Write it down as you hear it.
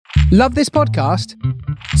Love this podcast?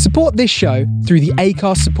 Support this show through the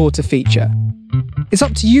Acast supporter feature. It's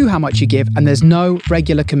up to you how much you give, and there's no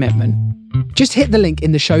regular commitment. Just hit the link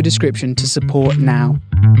in the show description to support now.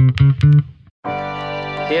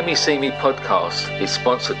 Hear Me See Me podcast is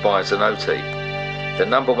sponsored by Zenoti, the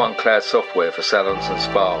 #1 cloud software for salons and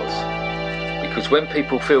spas. Because when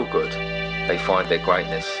people feel good, they find their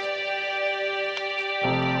greatness.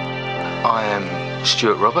 I am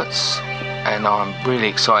Stuart Roberts, and I'm really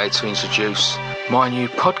excited to introduce my new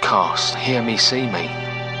podcast, Hear Me See Me.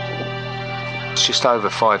 It's just over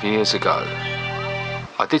 5 years ago,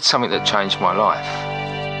 I did something that changed my life.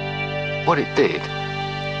 What it did,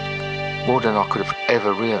 more than I could have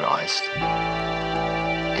ever realised,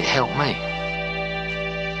 it helped me.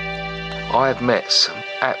 I have met some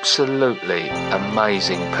absolutely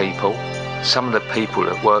amazing people. Some of the people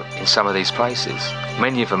that work in some of these places,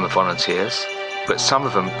 many of them are volunteers, but some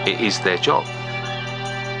of them, it is their job.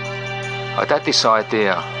 I had this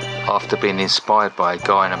idea after being inspired by a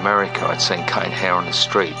guy in America I'd seen cutting hair on the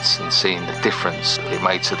streets and seeing the difference it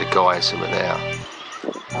made to the guys who were there.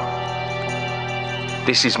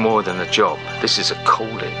 This is more than a job, this is a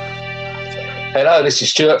calling. Hello, this is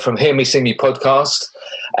Stuart from Hear Me See Me podcast,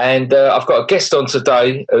 and I've got a guest on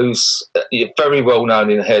today who's very well known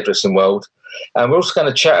in the hairdressing world. And we're also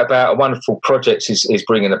going to chat about a wonderful project he's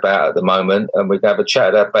bringing about at the moment, and we're going to have a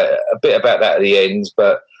chat about a bit about that at the end.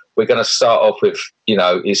 But we're going to start off with,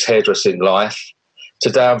 his hairdressing life.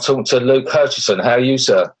 Today I'm talking to Luke Hutchison. How are you,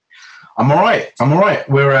 sir? I'm all right.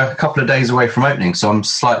 We're a couple of days away from opening, so I'm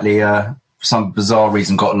slightly, for some bizarre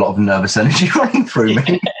reason, got a lot of nervous energy running through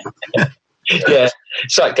me. Yeah,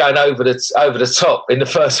 it's like going over the top in the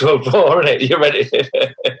First World War, isn't it? You're ready,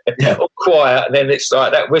 yeah. All quiet, and then it's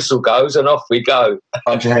like that whistle goes and off we go. A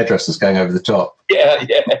bunch of hairdressers going over the top. Yeah.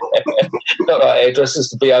 Not like hairdressers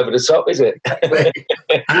to be over the top, is it?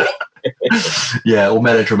 Yeah, all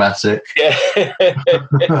melodramatic. Yeah.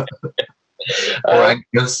 Or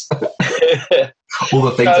anxious. All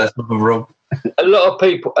the things that's wrong. A lot of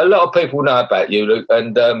people know about you, Luke,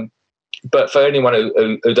 and but for anyone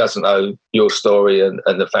who doesn't know your story and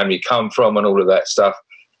the family you come from and all of that stuff,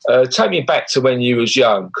 take me back to when you was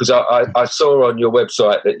young, because I saw on your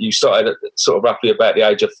website that you started at sort of roughly about the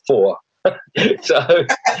age of 4. So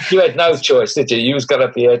you had no choice, did you? You was going to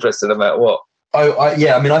be hairdresser no matter what.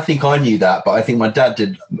 Yeah. I mean, I think I knew that, but I think my dad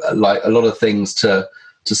did like a lot of things to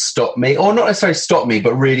stop me, or not necessarily stop me,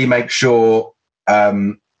 but really make sure I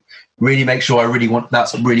really want.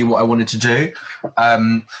 That's really what I wanted to do.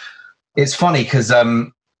 It's funny because I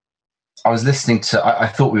was listening to. I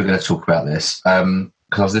thought we were going to talk about this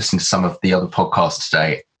because I was listening to some of the other podcasts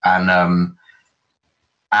today, and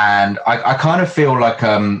I kind of feel like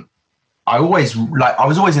I was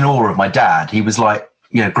always in awe of my dad. He was like,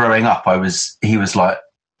 growing up, he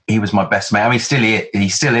was my best mate. I mean, he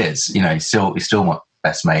still is. He's still my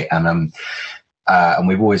best mate, and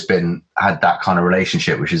we've always had that kind of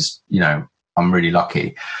relationship, which is, I'm really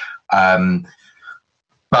lucky.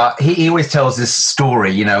 But he always tells this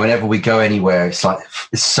story, whenever we go anywhere, it's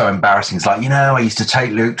so embarrassing. It's like, I used to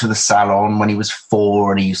take Luke to the salon when he was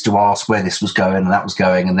 4 and he used to ask where this was going and that was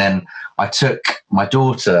going. And then I took my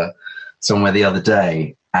daughter somewhere the other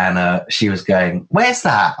day and she was going, where's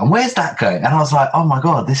that? And where's that going? And I was like, oh my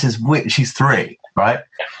God, she's 3, right?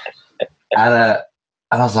 And I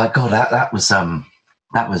was like, God, that must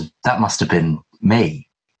have been me.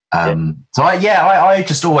 So I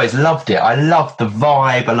just always loved it. I loved the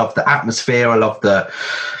vibe. I loved the atmosphere. I loved the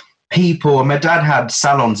people. And my dad had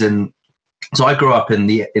salons so I grew up in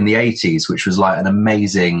the 80s, which was like an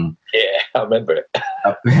amazing. Yeah, I remember it.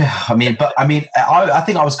 I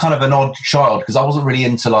think I was kind of an odd child because I wasn't really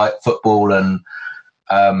into like football, and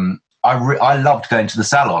I loved going to the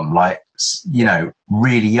salon, like,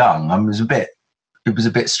 really young. It was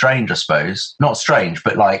a bit strange, I suppose. Not strange,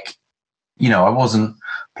 but like, I wasn't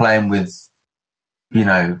playing with,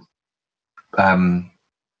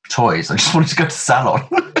 toys. I just wanted to go to the salon.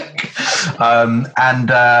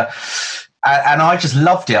 And I just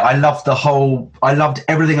loved it. I loved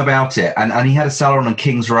everything about it. And he had a salon on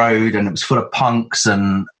King's Road and it was full of punks.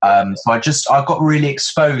 And so I got really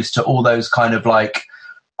exposed to all those kind of like,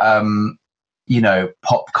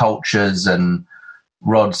 pop cultures and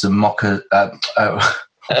rods and mocha.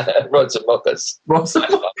 Rods and mockers.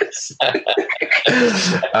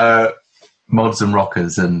 Mods and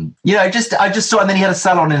rockers, and I just saw. And then he had a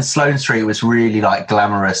salon in Sloane Street. It was really like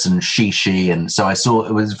glamorous and shishi, and so I saw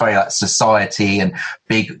it was very like society and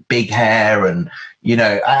big hair, and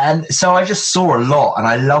and so I just saw a lot, and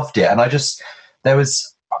I loved it, and I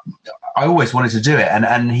always wanted to do it,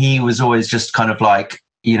 and he was always just kind of like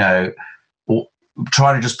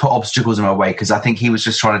trying to just put obstacles in my way, because I think he was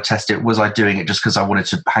just trying to test it. Was I doing it just because I wanted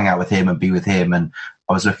to hang out with him and be with him and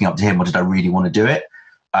I was looking up to him, or did I really want to do it?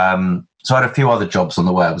 So I had a few other jobs on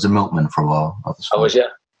the way. I was a milkman for a while. Was you?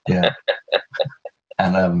 Yeah.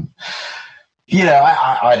 And, I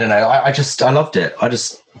don't know. I loved it.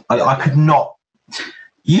 I could not.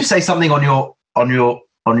 You say something on your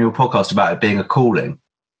podcast about it being a calling.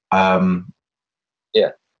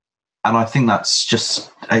 Yeah. And I think that's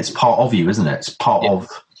it's part of you, isn't it? It's part of.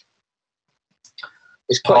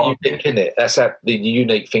 It's quite unique, isn't it? That's the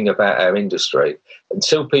unique thing about our industry.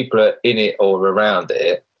 Until people are in it or around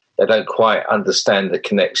it, they don't quite understand the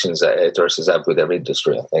connections that hairdressers have with their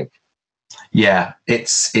industry, I think. Yeah,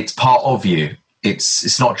 it's part of you.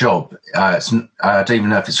 It's not a job. I don't even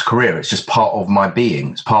know if it's a career. It's just part of my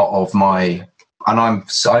being. It's part of my... And I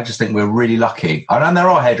just think we're really lucky. And there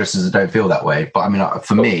are hairdressers that don't feel that way. But I mean,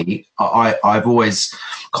 for me, I've always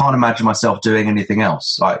can't imagine myself doing anything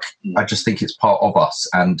else. Like, I just think it's part of us.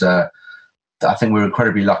 And I think we're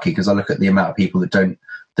incredibly lucky, because I look at the amount of people that don't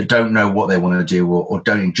know what they want to do or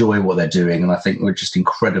don't enjoy what they're doing. And I think we're just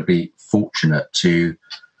incredibly fortunate to,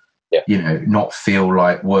 not feel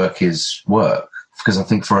like work is work. Because I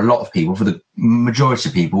think for a lot of people, for the majority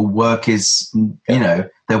of people, work is,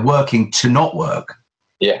 they're working to not work.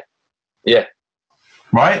 Yeah. Yeah.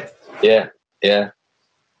 Right? Yeah. Yeah.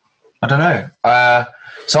 I don't know.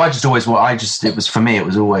 So it was, for me, it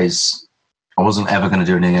was always, I wasn't ever going to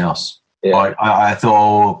do anything else. Yeah. I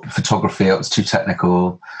thought, photography, it was too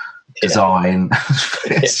technical, design.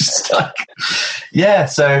 It's just like,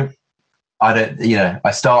 so I don't,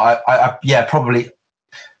 probably,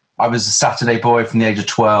 I was a Saturday boy from the age of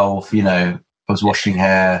 12, I was washing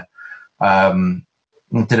hair,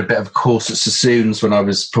 did a bit of a course at Sassoon's when I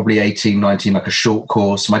was probably 18, 19, like a short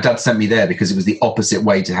course. My dad sent me there because it was the opposite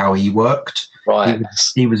way to how he worked. Right.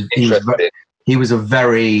 He is a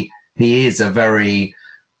very,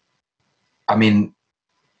 I mean,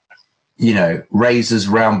 razors,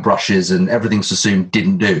 round brushes and everything Sassoon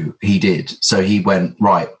didn't do, he did. So he went,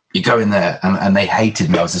 right, you go in there, and they hated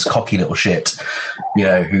me. I was this cocky little shit,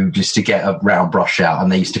 who used to get a round brush out,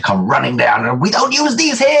 and they used to come running down, and we don't use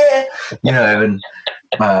these here, and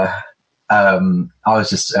I was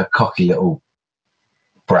just a cocky little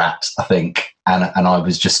brat, I think, and I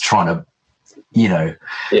was just trying to,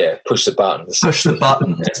 push the buttons,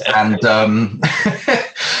 and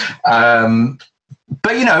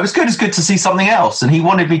but it was good. It's good to see something else, and he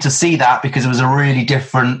wanted me to see that because it was a really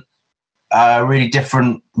different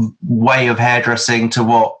way of hairdressing to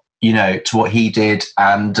what he did,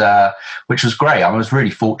 and which was great. I was really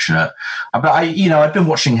fortunate. But I'd been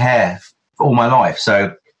watching hair all my life,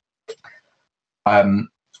 so I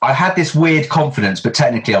had this weird confidence, but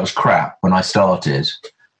technically I was crap when I started.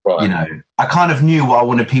 Right. I kind of knew what I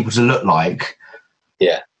wanted people to look like.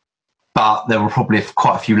 Yeah. But there were probably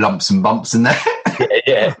quite a few lumps and bumps in there.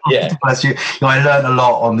 Yeah. I learned a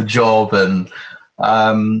lot on the job, and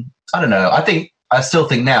I don't know. I still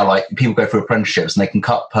think now, like, people go through apprenticeships and they can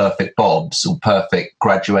cut perfect bobs or perfect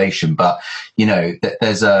graduation, but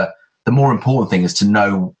the more important thing is to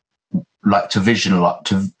know, like, to visualize,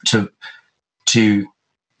 to be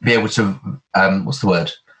able to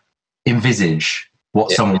envisage what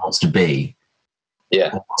someone wants to be,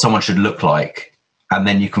 what someone should look like, and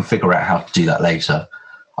then you can figure out how to do that later.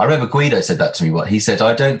 I remember Guido said that to me. He said,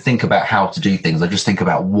 I don't think about how to do things. I just think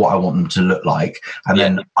about what I want them to look like. And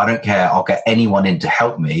then I don't care. I'll get anyone in to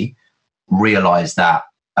help me realize that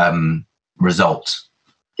result.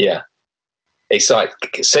 Yeah. It's like,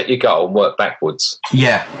 set your goal and work backwards.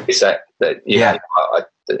 Yeah. It's that I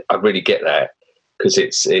really get that. Because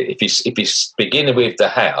it's, if you begin with the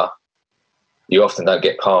how, you often don't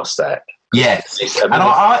get past that. Yeah.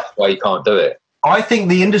 Why you can't do it. I think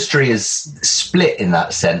the industry is split in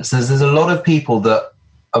that sense. There's a lot of people that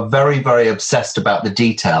are very, very obsessed about the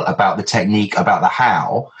detail, about the technique, about the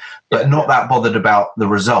how, but not that bothered about the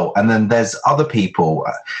result. And then there's other people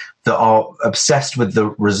that are obsessed with the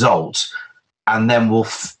result, and then will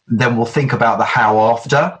think about the how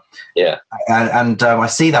after. Yeah. And I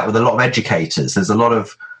see that with a lot of educators. There's a lot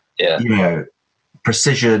of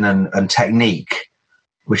precision and technique,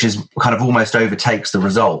 which is kind of almost overtakes the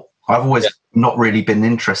result. I've always not really been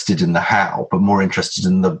interested in the how, but more interested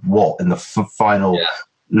in the what, in the final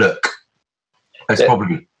look. That's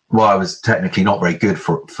probably why I was technically not very good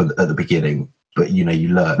for at the beginning, but you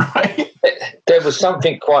learn, right? There was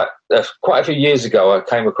something quite a few years ago. I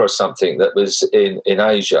came across something that was in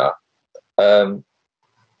Asia, and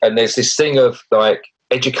there's this thing of, like,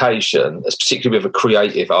 education, particularly with a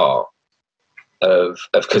creative art, of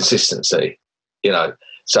consistency.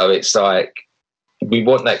 So it's like, we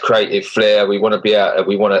want that creative flair. We want to be out.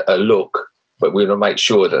 We want a look, but we want to make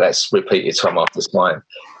sure that that's repeated time after time.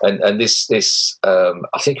 And this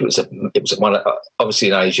I think it was one obviously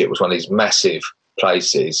in Asia. It was one of these massive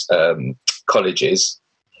places, colleges,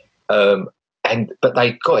 but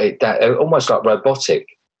they got it almost like robotic.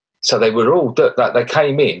 So they were all like they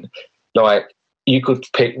came in like you could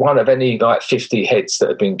pick one of any like 50 heads that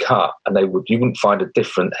had been cut, and you wouldn't find a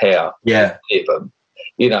different hair. Yeah, them,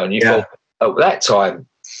 and you thought at that time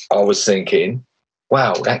I was thinking,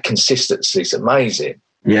 wow, that consistency is amazing.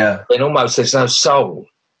 Yeah, and almost there's no soul.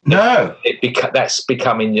 No, that's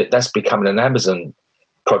becoming an Amazon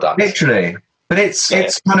product, literally. But it's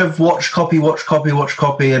kind of watch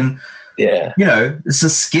copy, and it's a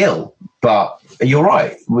skill. But you're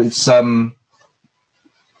right.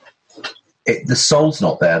 It's the soul's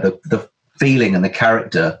not there. The feeling and the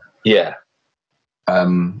character,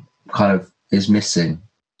 kind of is missing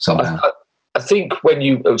somehow. I think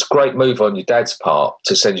it was a great move on your dad's part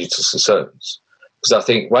to send you to Sassoons, because I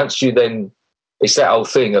think once you then, it's that whole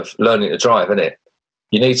thing of learning to drive, isn't it?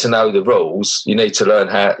 You need to know the rules. You need to learn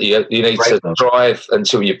how. You need to drive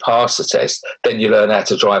until you pass the test. Then you learn how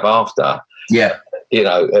to drive after. Yeah.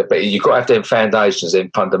 But you've got to have them foundations,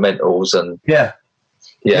 them fundamentals, and yeah.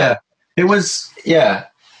 It was I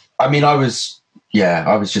mean, I was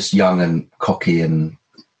just young and cocky, and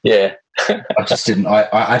I just didn't.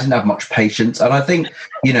 I didn't have much patience, and I think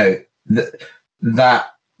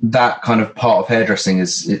that kind of part of hairdressing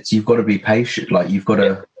is you've got to be patient. Like you've got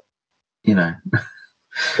to, Yeah,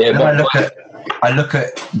 I look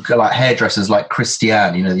at like hairdressers like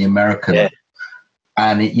Christian, the American,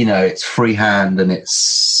 and it's freehand, and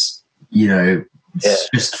it's it's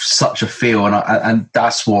just such a feel, and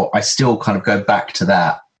that's what I still kind of go back to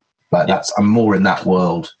that. Like I'm more in that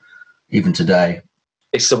world even today.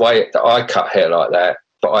 It's the way that I cut hair like that,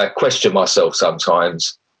 but I question myself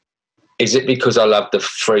sometimes. Is it because I love the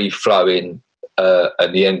free flowing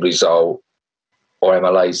and the end result, or am I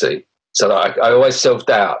lazy? So I always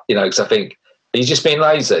self-doubt, because I think, are you just being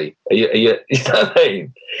lazy? Are you know what I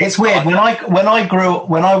mean? It's weird. Because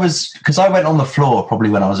I went on the floor probably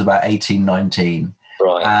when I was about 18, 19.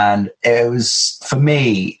 Right. And it was, for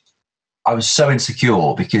me, I was so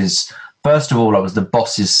insecure because, first of all, I was the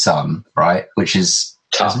boss's son, right? Which is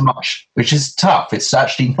tough. It's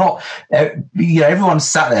actually not, everyone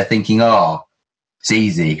sat there thinking, it's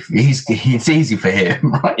easy. It's easy for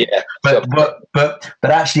him, right? Yeah. But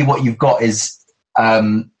actually, what you've got is,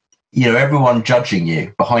 everyone judging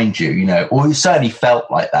you behind you, or it certainly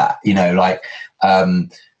felt like that, I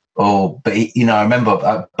remember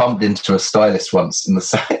I bumped into a stylist once in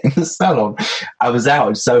the salon. I was out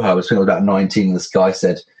in Soho. I was feeling about 19. And this guy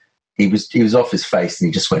said he was off his face, and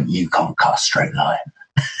he just went, "You can't cut a straight line."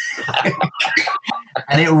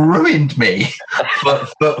 And it ruined me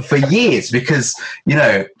for years because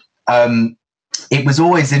it was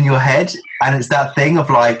always in your head, and it's that thing of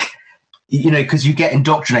like, because you get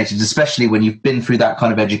indoctrinated, especially when you've been through that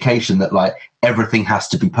kind of education, that like everything has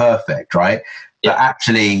to be perfect, right? But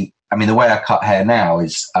actually, I mean, the way I cut hair now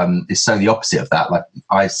is so the opposite of that. Like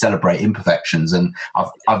I celebrate imperfections, and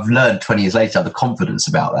I've learned 20 years later the confidence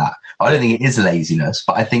about that. I don't think it is laziness,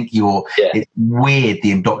 but I think it's weird, the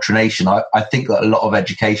indoctrination. I think that a lot of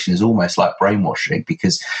education is almost like brainwashing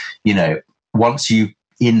because, once you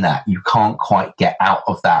in that, you can't quite get out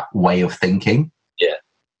of that way of thinking.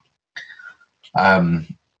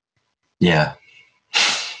 Yeah.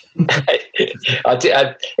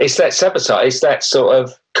 It's that sabotage. It's that sort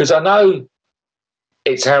of, because I know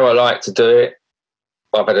it's how I like to do it.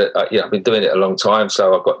 I've been doing it a long time,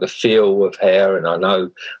 so I've got the feel of hair, and I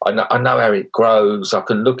know how it grows. I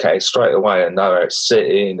can look at it straight away and know how it's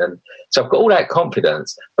sitting, and so I've got all that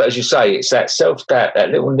confidence. But as you say, it's that self-doubt, that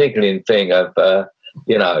little niggling thing of, like,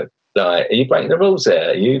 are you breaking the rules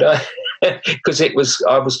there? Because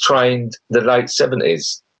I was trained the late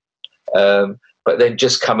 70s, but then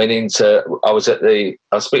just coming into, I was speaking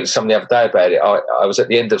to somebody the other day about it. I was at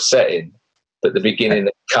the end of setting, but the beginning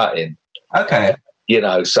of cutting. Okay.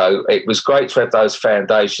 So it was great to have those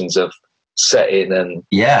foundations of setting, and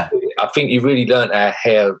I think you really learned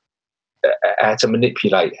how to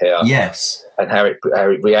manipulate hair, and how it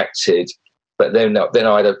reacted. But then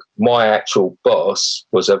I had my actual boss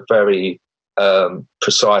was a very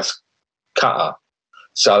precise cutter,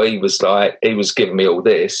 so he was giving me all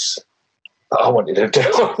this. I wanted to do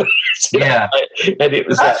all this, and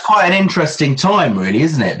that's quite an interesting time, really,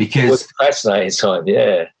 isn't it? Because it was a fascinating time,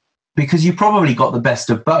 yeah. Because you probably got the best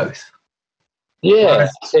of both. Yeah, I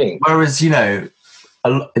think. Whereas, in the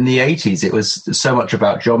 80s, it was so much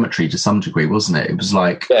about geometry to some degree, wasn't it? It was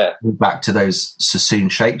like back to those Sassoon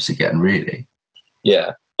shapes again, really.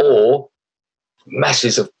 Yeah. Or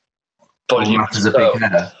masses of volume. Masses of big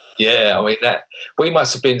header. Yeah, I mean that we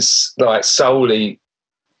must have been like solely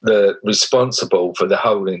responsible for the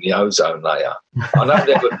hole in the ozone layer. I know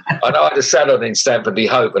I had a salon in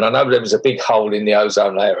Stanford-le-Hope, and I know there was a big hole in the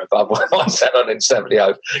ozone layer above my salon in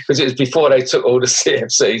Stanford-le-Hope, because it was before they took all the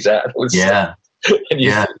CFCs out. And all the stuff. And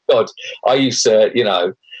you think, God, I used to,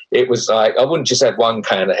 it was like I wouldn't just have one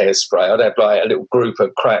can of hairspray. I'd have like a little group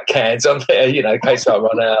of crack cans on there, in case I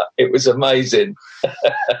run out. It was amazing.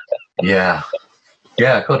 Yeah.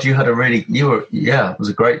 Yeah, God, it was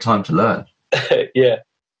a great time to learn. Yeah.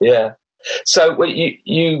 So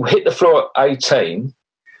you hit the floor at 18.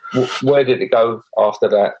 Where did it go after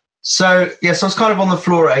that? So I was kind of on the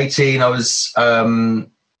floor at 18. I was, and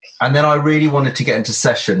then I really wanted to get into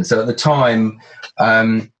session. So at that time,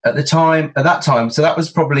 so that was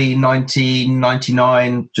probably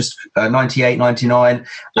 1999, just 98, 99.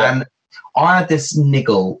 Yeah. And I had this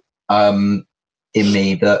niggle in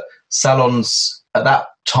me that salons at that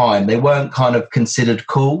time, they weren't kind of considered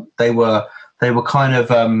cool. They were kind of,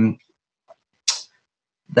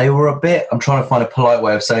 they were a bit, I'm trying to find a polite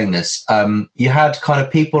way of saying this. You had kind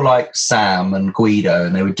of people like Sam and Guido,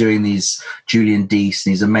 and they were doing these Julian Deese,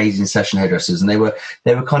 these amazing session hairdressers, and they were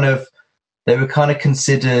kind of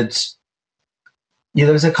considered,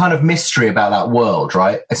 there was a kind of mystery about that world,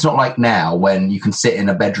 right? It's not like now when you can sit in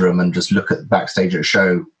a bedroom and just look at backstage at a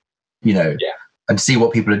show, and see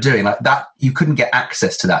what people are doing like that. You couldn't get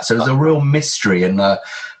access to that. So it was a real mystery, and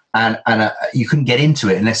you couldn't get into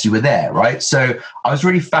it unless you were there, right? So I was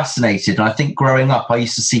really fascinated, and I think growing up, I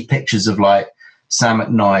used to see pictures of like Sam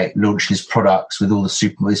McKnight launching his products with all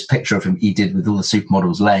the this picture of him he did with all the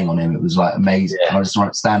supermodels laying on him. It was like amazing. Yeah. I was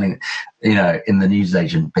just standing, in the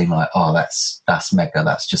newsagent being like, oh, that's mega.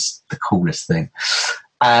 That's just the coolest thing.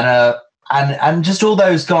 And just all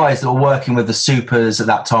those guys that were working with the supers at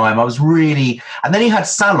that time, I was really, and then you had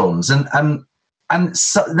salons and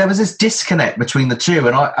so there was this disconnect between the two.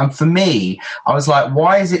 And for me, I was like,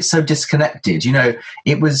 why is it so disconnected?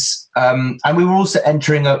 It was, and we were also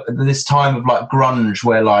entering this time of like grunge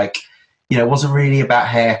where like, it wasn't really about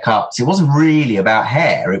haircuts. It wasn't really about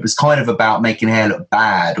hair. It was kind of about making hair look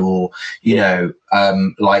bad, or,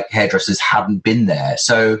 like hairdressers hadn't been there.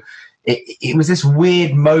 So it was this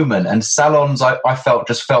weird moment, and salons I felt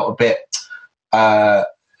a bit, I'm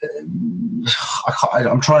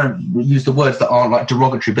trying to use the words that aren't like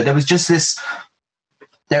derogatory, but there was just this,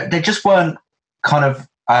 they just weren't kind of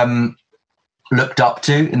looked up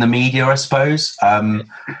to in the media, I suppose. I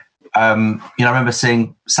remember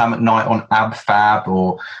seeing Sam McKnight on Ab Fab,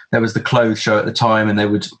 or there was the clothes show at the time, and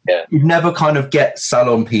you'd never kind of get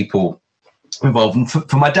salon people involved. And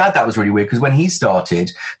for my dad, that was really weird, because when he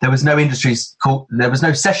started, there was no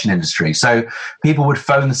session industry. So people would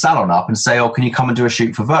phone the salon up and say, oh, can you come and do a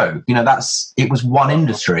shoot for Vogue? It was one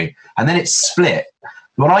industry, and then it split.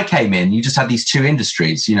 When I came in, you just had these two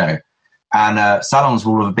industries, and salons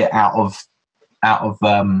were a bit out of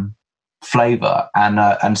flavor.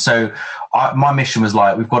 And so my mission was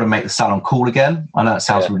like, we've got to make the salon cool again. I know it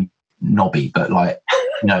sounds really knobby, but like,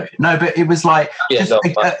 no, but it was like, come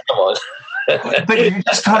on. But you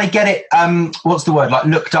just kind of get it, what's the word, like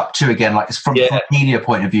looked up to again, like from a media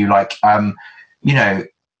point of view, like, I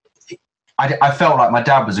felt like my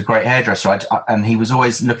dad was a great hairdresser, and he was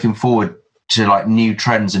always looking forward to like new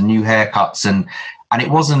trends and new haircuts, and it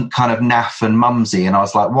wasn't kind of naff and mumsy, and I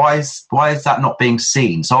was like, why is that not being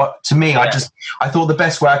seen? So to me, I thought the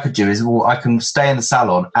best way I could do is, well, I can stay in the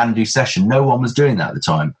salon and do session. No one was doing that at the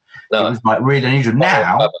time. No. It was like really unusual.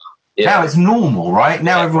 Now it's normal, right?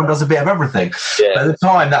 Now everyone does a bit of everything. Yeah. But at the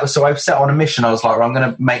time, that was, so I set on a mission. I was like, well, I'm going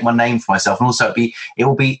to make my name for myself, and also it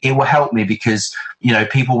will help me, because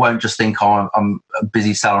people won't just think, oh, I'm a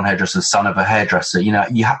busy salon hairdresser, the son of a hairdresser. I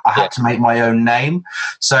had to make my own name,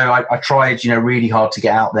 so I tried, really hard to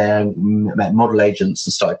get out there, and met model agents,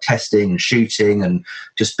 and started testing and shooting and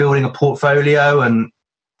just building a portfolio, and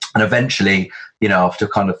eventually, after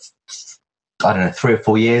kind of, I don't know, 3 or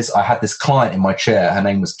 4 years, I had this client in my chair. Her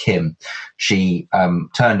name was Kim. She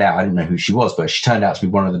turned out, I didn't know who she was, but she turned out to be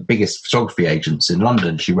one of the biggest photography agents in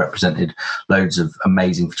London. She represented loads of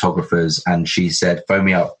amazing photographers, and she said, phone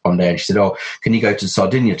me up one day, and she said, oh, can you go to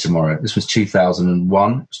Sardinia tomorrow? This was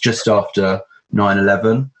 2001. It was just after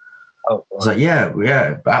 9/11. Oh, I was like, yeah,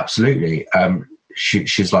 absolutely.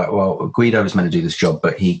 She's like, well, Guido was meant to do this job,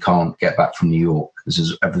 but he can't get back from New York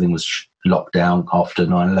because everything was locked down after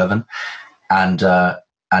 9/11. And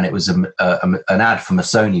it was an ad for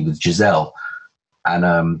Missoni with Giselle,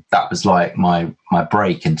 and that was like my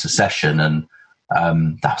break into session. And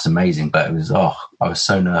That was amazing, but it was, I was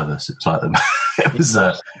so nervous. It was like it was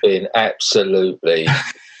been absolutely.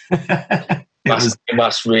 You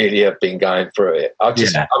must really have been going through it. I'm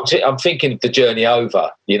thinking of the journey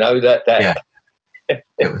over. You know that. Yeah.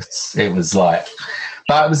 It was like,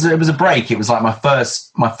 but it was a break. It was like my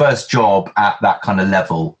first job at that kind of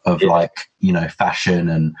level of like, you know, fashion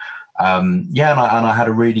and and I had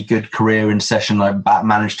a really good career in session. I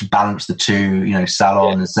managed to balance the two, you know,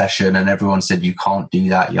 salon and session, and everyone said, you can't do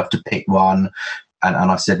that. You have to pick one. And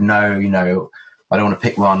I said, no, you know, I don't want to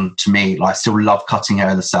pick one. To me, like, I still love cutting hair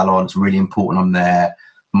in the salon. It's really important I'm there.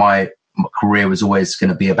 My career was always going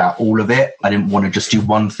to be about all of it. I didn't want to just do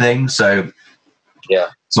one thing. So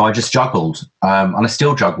I just juggled. And I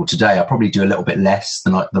still juggle today. I probably do a little bit less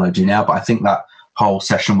than I do now, but I think that whole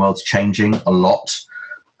session world's changing a lot.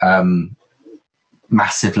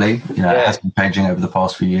 Massively, you know, it has been changing over the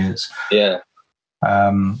past few years. So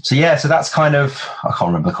that's kind of, I can't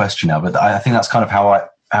remember the question now, but I think that's kind of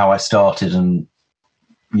how I started. And,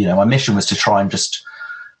 you know, my mission was to try and just,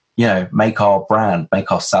 you know, make our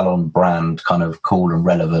salon brand kind of cool and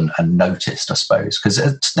relevant and noticed, I suppose,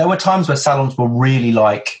 because there were times where salons were really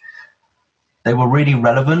they were really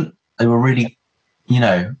relevant. They were really, you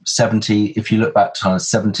know, if you look back to kind of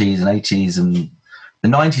 70s and 80s, and the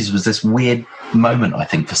 90s was this weird moment, I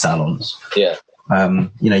think, for salons. Yeah.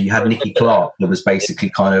 You know, you had Nicky Clark that was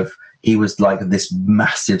basically he was like this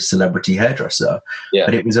massive celebrity hairdresser,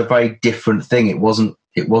 but it was a very different thing. It wasn't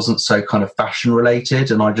so kind of fashion related.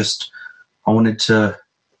 And I wanted to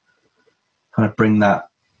kind of bring that.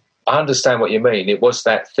 I understand what you mean. It was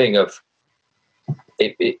that thing of,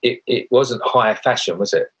 it wasn't high fashion,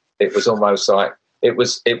 was it? It was almost like, it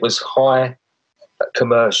was high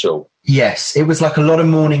commercial. Yes, it was like a lot of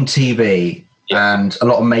morning TV and a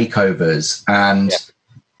lot of makeovers, and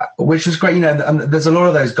which was great. You know, and there's a lot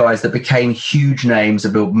of those guys that became huge names,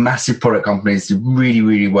 that built massive product companies, did really,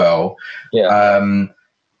 really well. But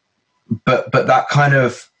that kind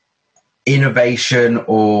of innovation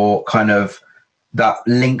or kind of that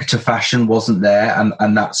link to fashion wasn't there,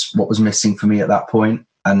 and that's what was missing for me at that point.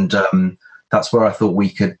 And that's where I thought we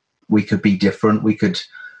could be different.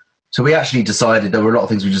 So we actually decided there were a lot of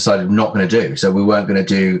things we decided we're not going to do. So we weren't going to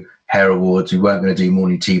do hair awards. We weren't going to do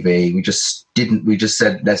morning TV. We just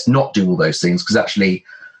said, let's not do all those things, because actually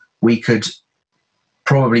we could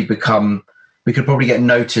probably get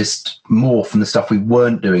noticed more from the stuff we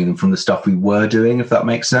weren't doing than from the stuff we were doing, if that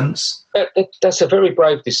makes sense. That's a very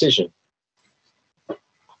brave decision.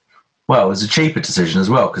 Well, it was a cheaper decision as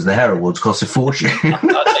well, because the hair awards cost a fortune.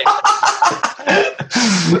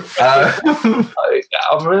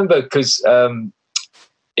 I remember because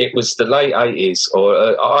it was the late 80s, or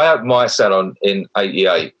I opened my salon in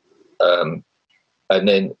 88, and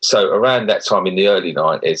then so around that time in the early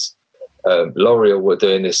 90s, L'Oreal were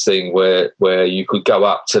doing this thing where you could go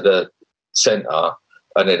up to the centre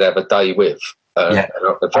and they'd have a day with. Very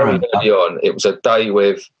early on, it was a day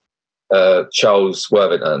with Charles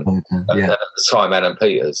Worthington, and at the time Alan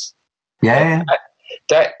Peters. Yeah.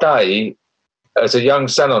 That day, as a young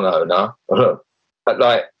salon owner,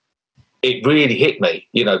 like, it really hit me,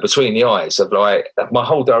 you know, between the eyes of like my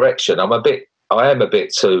whole direction. I am a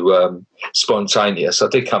bit too spontaneous. I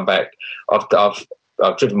did come back. I've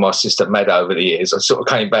driven my sister mad over the years. I sort of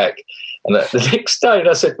came back, and the next day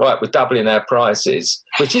I said, right, we're doubling our prices,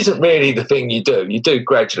 which isn't really the thing you do. You do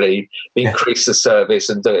gradually increase the service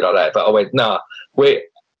and do it like that. But I went, no,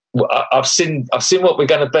 I've seen what we're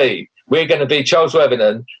going to be. We're going to be Charles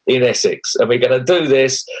Worthington in Essex, and we're going to do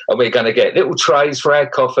this, and we're going to get little trays for our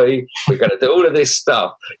coffee. We're going to do all of this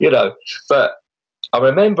stuff, you know. But I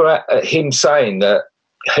remember him saying that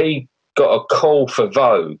he got a call for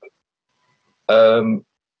Vogue, and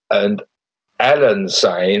Alan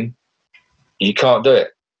saying, you can't do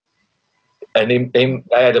it. And they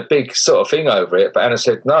had a big sort of thing over it, but Alan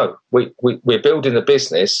said, no, we're building a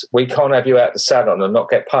business. We can't have you out the salon and not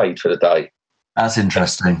get paid for the day. That's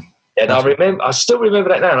interesting. And I still remember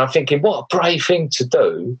that now, and I'm thinking, what a brave thing to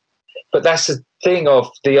do. But that's the thing of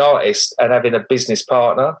the artist and having a business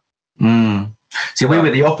partner. See, we were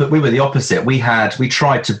the opposite. We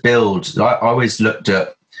tried to build. I always kind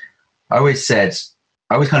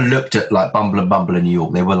of looked at like Bumble in New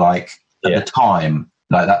York. They were like, at the time,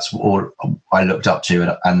 like that's all I looked up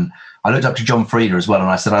to, and I looked up to John Frieda as well. And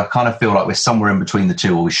I said, I kind of feel like we're somewhere in between the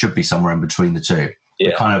two, or we should be somewhere in between the two.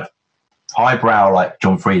 We're kind of highbrow like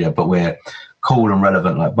John Frieda, but we're cool and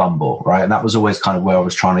relevant like Bumble, right? And that was always kind of where I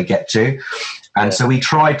was trying to get to. And so we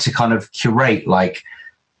tried to kind of curate like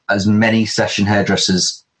as many session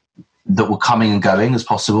hairdressers that were coming and going as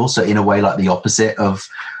possible. So in a way, like the opposite of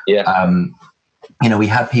you know, we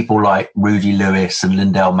had people like Rudy Lewis and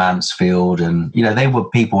Lindell Mansfield, and, you know, they were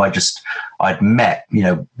people I'd met, you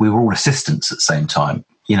know, we were all assistants at the same time,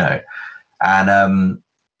 you know, and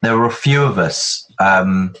there were a few of us,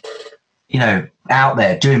 you know, out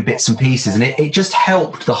there doing bits and pieces, and it just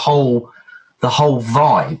helped the whole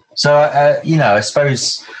vibe. So, you know, I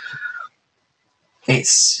suppose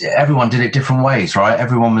everyone did it different ways, right?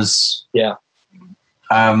 Everyone was... Yeah.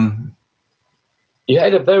 You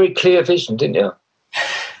had a very clear vision, didn't you?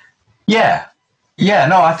 Yeah.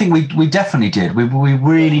 No, I think we definitely did. We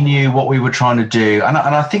really knew what we were trying to do, and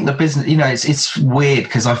I think the business, you know, it's weird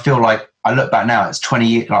because I feel like I look back now. It's 20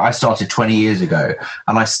 years. Like I started 20 years ago,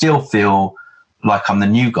 and I still feel like I'm the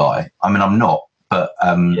new guy. I mean, I'm not, but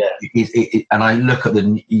and I look at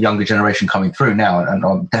the younger generation coming through now, and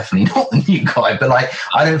I'm definitely not the new guy. But like,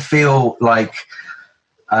 I don't feel like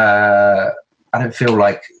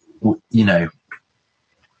you know,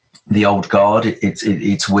 the old guard.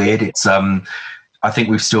 It's weird. It's I think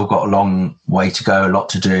we've still got a long way to go, a lot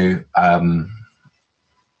to do.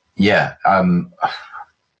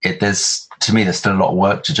 To me, there's still a lot of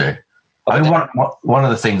work to do. I mean, one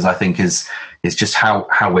of the things I think is just how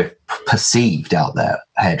we're perceived out there,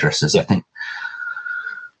 hairdressers. Yeah.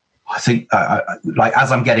 I think like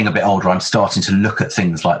as I'm getting a bit older, I'm starting to look at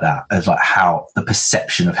things like that, as like how the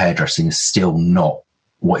perception of hairdressing is still not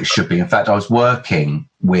what it should be. In fact, I was working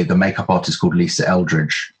with a makeup artist called Lisa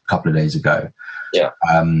Eldridge a couple of days ago. Yeah.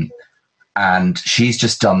 And she's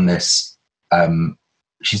just done this.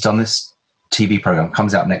 She's done this TV program,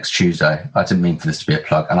 comes out next Tuesday. I didn't mean for this to be a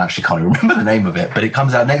plug, and I actually can't even remember the name of it, but it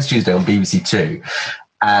comes out next Tuesday on BBC Two,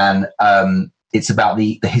 and it's about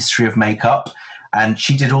the history of makeup. And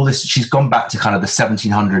she did all this. She's gone back to kind of the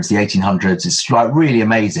 1700s, the 1800s. It's like really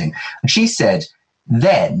amazing. And she said,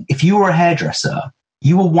 then if you were a hairdresser,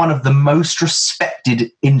 you were one of the most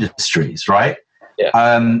respected industries, right?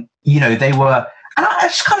 Yeah. You know, they were, and I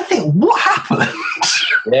just kind of think, what happened?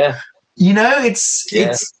 Yeah. You know, it's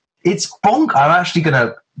bonk. I'm actually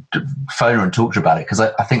going to phone her and talk to her about it, because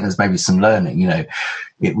I think there's maybe some learning. You know,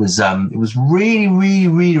 it was really, really,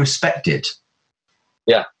 really respected.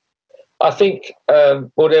 Yeah, I think.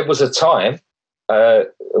 Well, there was a time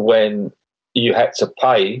when you had to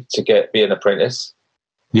pay to be an apprentice.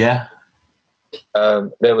 Yeah.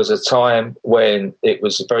 There was a time when it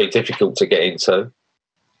was very difficult to get into,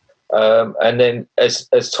 and then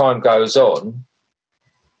as time goes on,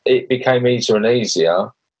 it became easier and easier.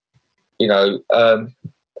 You know,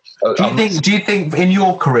 do you think in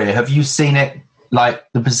your career have you seen it, like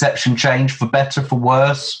the perception change for better, for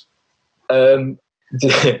worse? When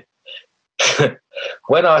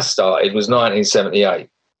I started was 1978.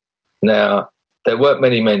 Now there weren't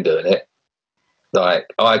many men doing it. Like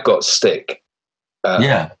I got stick.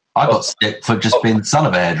 I got stick for just being the son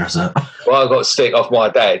of a hairdresser. Well, I got stick off my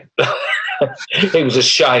dad. He was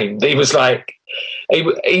ashamed. He was like,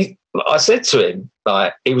 I said to him,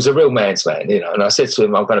 like, he was a real man's man, you know, and I said to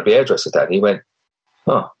him, I'm going to be a hairdresser, Dad. And he went,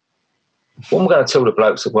 oh, what am I going to tell the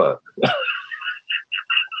blokes at work?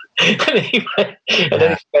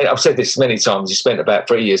 And then I've said this many times, he spent about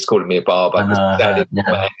 3 years calling me a barber, Daddy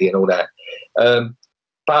and all that.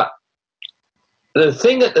 But the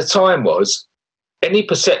thing at the time was, any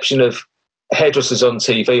perception of hairdressers on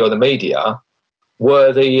TV or the media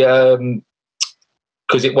were the...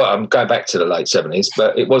 I'm going back to the late 70s,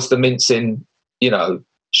 but it was the mincing, you know,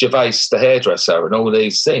 Gervais the hairdresser and all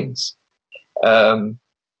these things. And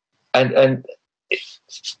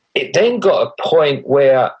it then got a point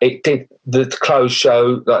where it did the clothes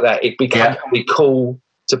show like that. It became really cool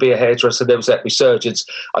to be a hairdresser. There was that resurgence.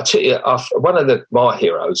 I tell you, one of my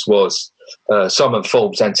heroes was Simon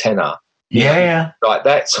Forbes' Antenna. Yeah. Like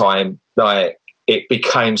that time, like it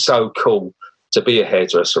became so cool to be a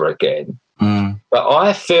hairdresser again. Mm. But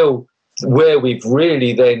I feel where we've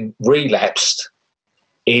really then relapsed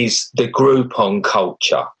is the Groupon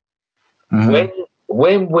culture. Mm-hmm.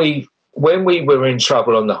 When we were in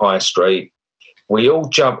trouble on the high street, we all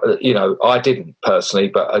jumped. You know, I didn't personally,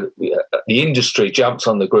 but the industry jumped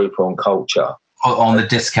on the Groupon culture, on the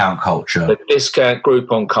discount culture, the discount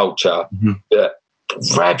Groupon culture that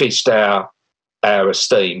ravaged our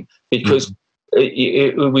esteem because.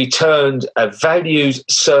 We turned a valued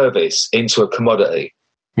service into a commodity.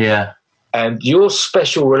 Yeah. And your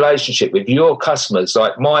special relationship with your customers,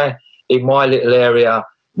 like in my little area,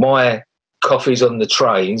 my coffees on the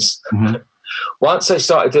trains, once they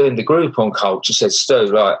started doing the Groupon culture, said, Stu,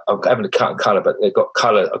 like, I'm having a cut and colour, but they've got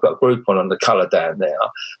colour. I've got Groupon on the colour down there.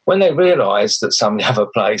 When they realised that some of the other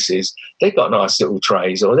places, they've got nice little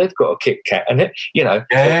trays or they've got a Kit Kat and, they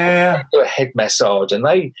do a head massage and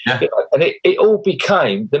and it all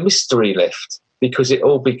became, the mystery left. because it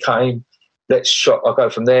all became, let's shop. I go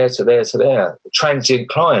from there to there to there. Transient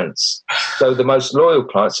clients. So the most loyal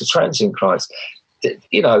clients are transient clients,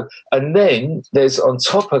 you know. And then there's on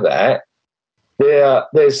top of that,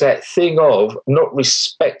 there's that thing of not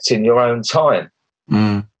respecting your own time.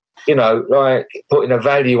 Mm. You know, like putting a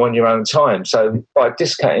value on your own time. So by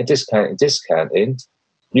discounting,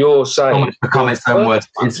 you're saying almost become its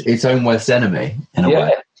own worst enemy in a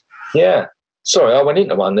way. Yeah. Sorry, I went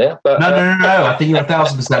into one there. But no. I think you're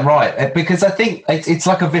 1,000% right, because I think it's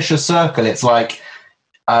like a vicious circle. It's like,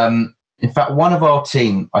 in fact, one of our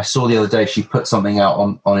team, I saw the other day, she put something out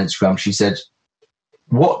on Instagram. She said,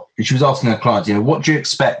 she was asking her clients, you know, what do you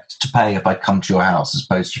expect to pay if I come to your house as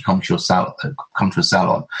opposed to come to a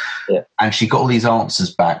salon? Yeah. And she got all these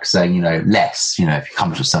answers back saying, you know, less, you know, if you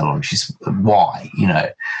come to a salon. She's, why, you know?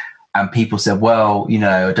 And people said, well, you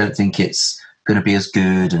know, I don't think it's going to be as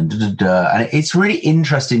good, and And it's really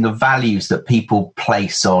interesting, the values that people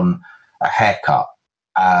place on a haircut.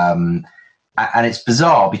 And it's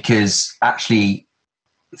bizarre because actually,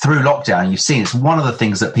 through lockdown, you've seen it's one of the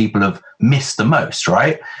things that people have missed the most,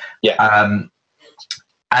 right? Yeah.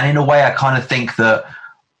 And in a way, I kind of think that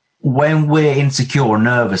when we're insecure or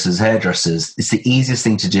nervous as hairdressers, it's the easiest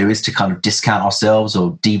thing to do is to kind of discount ourselves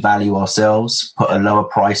or devalue ourselves, put a lower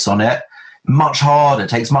price on it. Much harder. It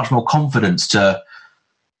takes much more confidence to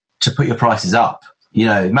put your prices up. You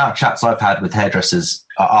know, the amount of chats I've had with hairdressers,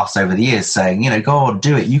 us over the years, saying, you know, go on,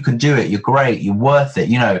 do it. You can do it. You're great. You're worth it.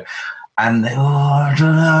 You know. And they, I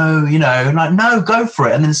don't know, you know, like, no, go for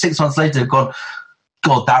it. And then 6 months later, they've gone,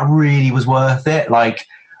 God, that really was worth it. Like,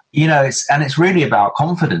 you know, it's really about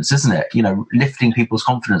confidence, isn't it? You know, lifting people's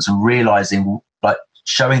confidence and realizing, like,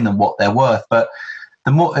 showing them what they're worth. But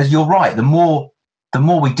the more, as you're right, the more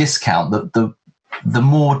we discount, the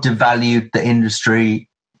more devalued the industry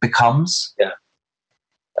becomes. Yeah.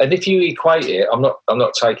 And if you equate it, I'm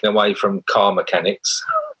not taking away from car mechanics,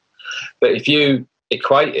 but if you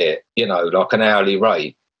equate it, you know, like an hourly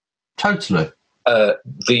rate. Totally.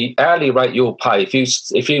 The hourly rate you'll pay if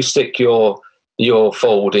you stick your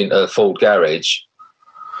Ford into a Ford garage,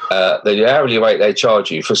 the hourly rate they charge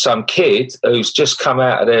you for some kid who's just come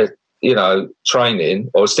out of their, you know, training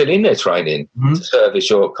or still in their training to service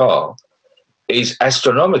your car is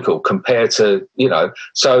astronomical compared to, you know.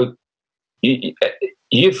 So you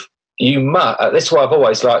must. That's why I've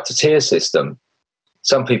always liked the tier system.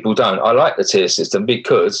 Some people don't. I like the tier system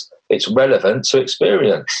because it's relevant to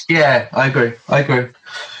experience. Yeah, I agree.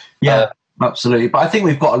 Yeah, absolutely. But I think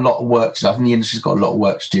we've got a lot of work to do. I think the industry's got a lot of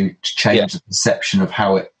work to do to change the perception of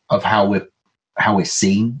how we're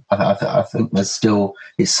seen. I think there's still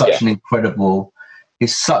it's such an incredible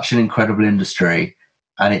industry,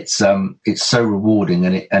 and it's so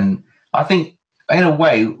rewarding, and I think in a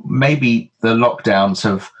way maybe the lockdowns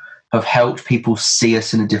have helped people see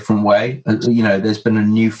us in a different way. You know, there's been a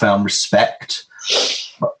newfound respect.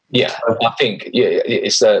 Yeah, I think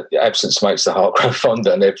it's the absence makes the heart grow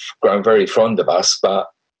fonder, and they've grown very fond of us. But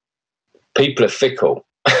people are fickle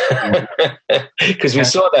because we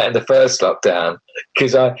saw that in the first lockdown.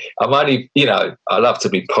 Because I'm only, you know, I love to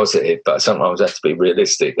be positive, but sometimes I have to be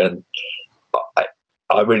realistic. And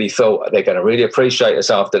I really thought they're going to really appreciate us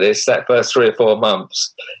after this, that first 3 or 4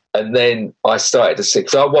 months. And then I started to see,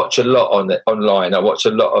 because I watch a lot online. I watch a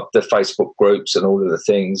lot of the Facebook groups and all of the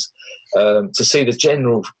things to see the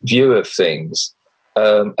general view of things.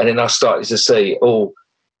 And then I started to see,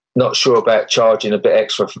 not sure about charging a bit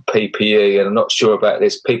extra for PPE, and I'm not sure about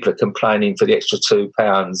this. People are complaining for the extra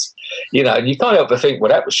 £2. You know, and you can't help but think,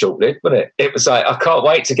 well, that was short-lived, wasn't it? It was like, I can't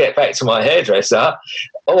wait to get back to my hairdresser.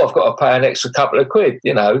 I've got to pay an extra couple of quid,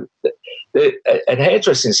 you know. And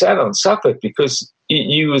hairdressing salon suffered because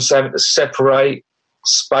you was having to separate,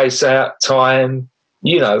 space out time,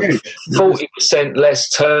 you know, 40% less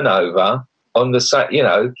turnover on the site, you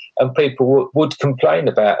know, and people would complain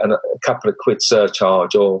about a couple of quid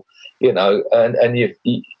surcharge, or, you know, and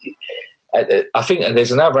I think, and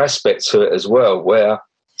there's another aspect to it as well, where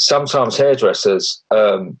sometimes hairdressers,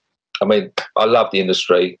 I mean, I love the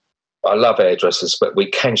industry, I love hairdressers, but we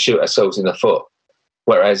can shoot ourselves in the foot.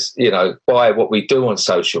 Whereas, you know, by what we do on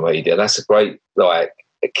social media, that's a great, like,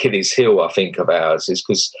 Achilles heel, I think, of ours, is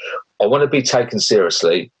because I want to be taken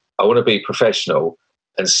seriously, I want to be professional,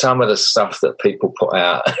 and some of the stuff that people put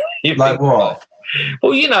out, like what?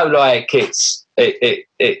 Well, you know, like it's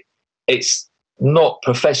not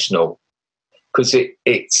professional because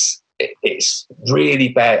it's really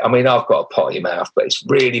bad. I mean, I've got a potty mouth, but it's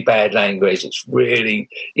really bad language. It's really,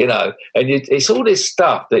 you know, and it's all this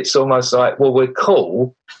stuff that's almost like, well, we're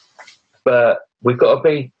cool, but we've got to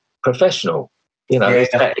be professional. You know,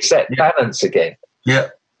 it's that balance again. Yeah.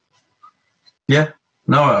 Yeah,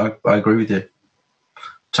 no, I agree with you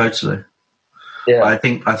totally. Yeah, I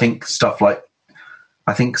think stuff like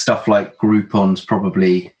Groupon's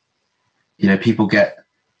probably, people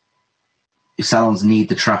salons need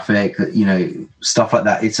the traffic, stuff like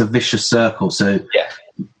that. It's a vicious circle. So yeah,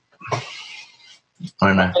 I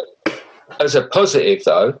don't know. As a positive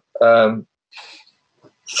though,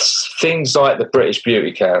 things like the British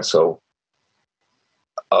Beauty Council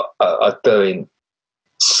are doing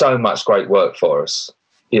so much great work for us.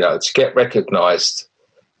 To get recognised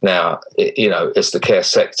now, as the care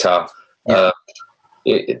sector. Yeah.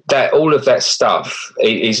 That all of that stuff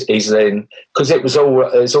is then, because it's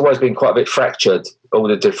always been quite a bit fractured. All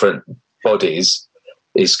the different bodies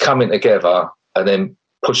is coming together and then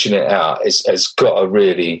pushing it out has got to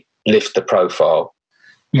really lift the profile.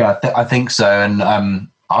 Yeah, I think so. And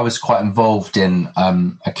I was quite involved in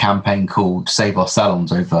a campaign called Save Our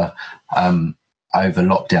Salons over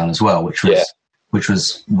lockdown as well, which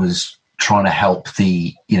was trying to help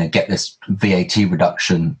get this VAT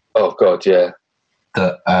reduction. Oh God, yeah.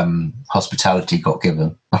 That hospitality got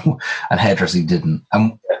given and hairdressing didn't,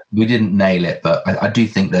 and we didn't nail it. But I do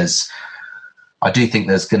think there's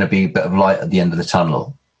going to be a bit of light at the end of the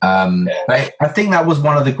tunnel. But I think that was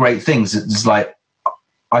one of the great things. It's like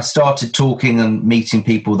I started talking and meeting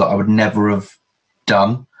people that I would never have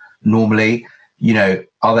done normally.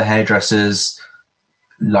 Other hairdressers,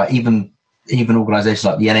 like even organisations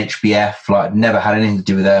like the NHBF. Like I'd never had anything to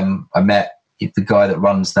do with them. I met the guy that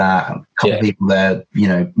runs that, a couple of people there,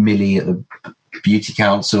 Millie at the Beauty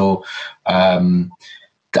Council. I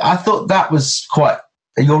thought that was quite,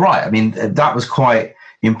 you're right. I mean, that was quite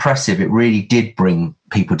impressive. It really did bring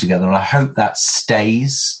people together. And I hope that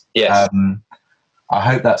stays. Yes. I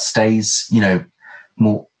hope that stays,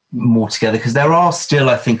 more together, because there are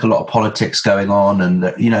still, I think, a lot of politics going on. And,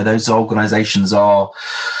 those organisations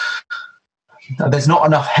there's not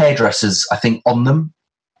enough hairdressers, I think, on them.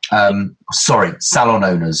 Salon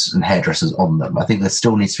owners and hairdressers on them. I think there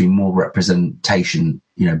still needs to be more representation,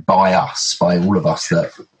 by all of us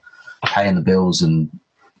that are paying the bills and,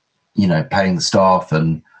 paying the staff.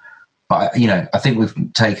 But I think we've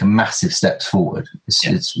taken massive steps forward.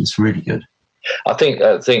 It's really good. I think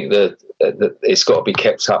that it's got to be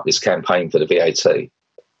kept up, this campaign for the VAT,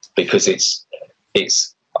 because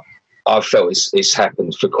I felt it's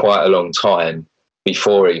happened for quite a long time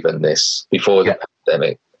before the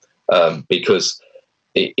pandemic. Because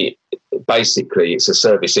it basically it's a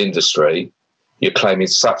service industry. You're claiming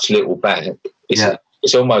such little back.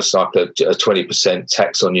 It's almost like a 20%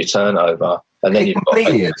 tax on your turnover, and then it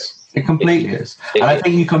completely is. And I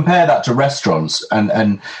think you compare that to restaurants,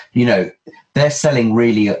 and they're selling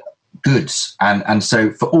really goods, and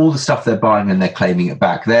so for all the stuff they're buying and they're claiming it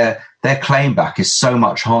back, their claim back is so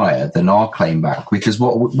much higher than our claim back, because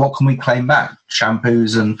what can we claim back?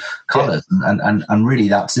 Shampoos and colours, and really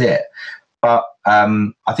that's it. But I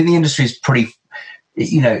think the industry is pretty,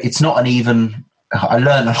 it's not an even. I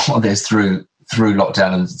learned a lot of this through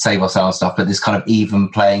lockdown and Save Our Salons stuff, but this kind of even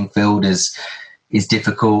playing field is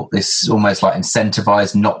difficult. It's almost like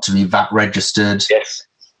incentivized not to be VAT registered. Yes.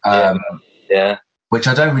 Which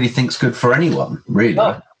I don't really think is good for anyone, really.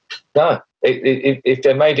 No. If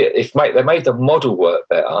they made the model work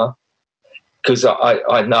better, because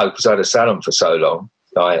I know, because I had a salon for so long,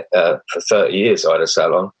 for 30 years I had a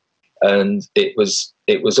salon, and it was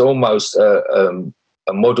almost a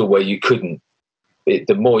model where you couldn't.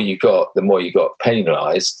 The more you got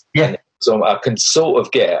penalised. Yeah. So I can sort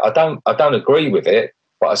of get. I don't agree with it,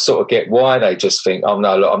 but I sort of get why they just think, oh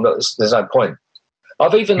no, look, I'm not. There's no point.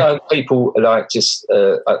 I've even known people like just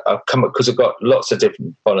I've come because I've got lots of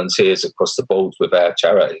different volunteers across the board with our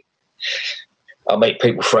charity. I meet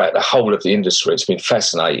people throughout the whole of the industry. It's been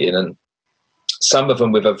fascinating, and some of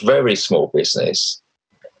them with a very small business,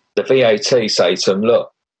 the VAT say to them,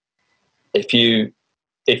 look, if you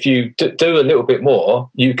do a little bit more,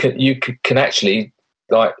 you can actually,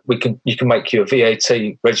 like, you can make your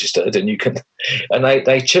VAT registered, and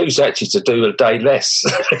they choose actually to do a day less.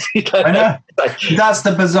 I know. That's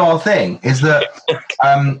the bizarre thing, is that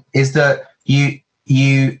you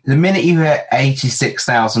the minute you hit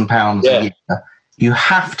 £86,000 a year, you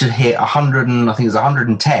have to hit 100, and I think it's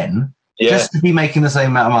 110, just to be making the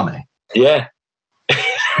same amount of money. Yeah.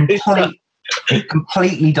 It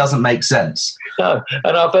completely doesn't make sense. No,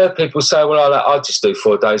 and I've heard people say, well, I just do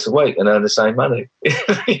 4 days a week and earn the same money.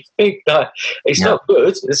 It's not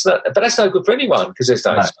good. It's not, but that's no good for anyone, because there's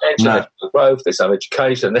no expansion, there's no growth, there's no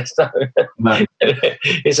education, there's no.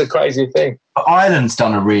 It's a crazy thing. Ireland's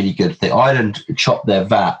done a really good thing. Ireland chopped their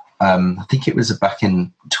VAT. I think it was back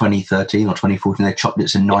in 2013 or 2014. They chopped it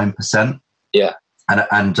to 9%. Yeah.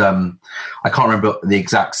 and I can't remember the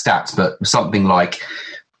exact stats, but something like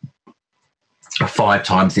 5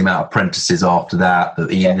 times the amount of apprentices after that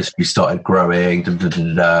the industry started growing,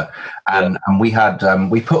 and we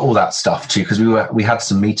put all that stuff too, because we had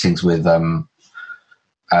some meetings with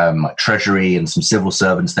like Treasury and some civil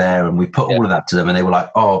servants there, and we put all of that to them, and they were like,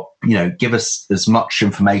 "Oh, give us as much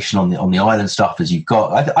information on the island stuff as you've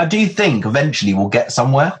got." I do think eventually we'll get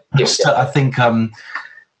somewhere. I think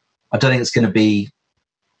I don't think it's going to be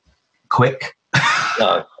quick.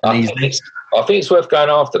 No, I think it's worth going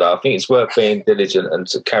after that. I think it's worth being diligent and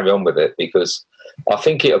to carry on with it, because I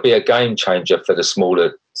think it'll be a game changer for the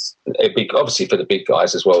smaller. It'll be obviously for the big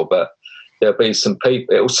guys as well, but there'll be some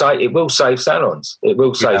people. It will save salons. It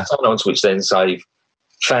will save salons, which then save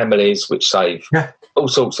families, which save all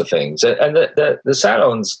sorts of things. And the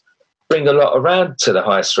salons bring a lot around to the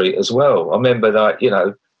high street as well. I remember that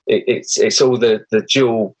it's all the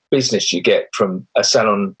dual business you get from a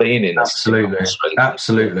salon being in.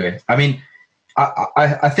 Absolutely. I mean,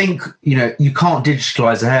 I think you can't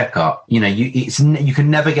digitalize a haircut. You can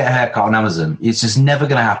never get a haircut on Amazon. It's just never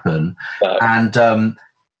going to happen. No.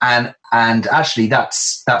 And actually,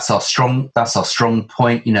 that's our strong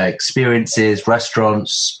point. Experiences,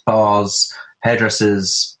 restaurants, bars,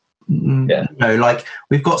 hairdressers. Like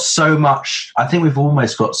we've got so much. I think we've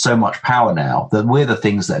almost got so much power now that we're the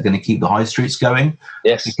things that are going to keep the high streets going.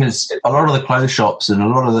 Yes, because a lot of the clothes shops and a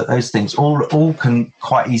lot of those things all can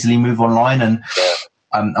quite easily move online,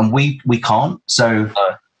 and we can't. So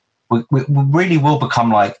we really will become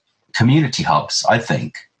like community hubs. I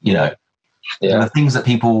think the things that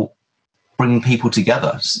bring people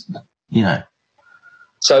together.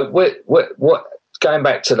 So what? Going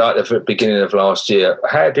back to like the beginning of last year,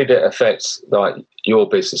 how did it affect like your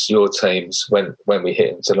business, your teams when we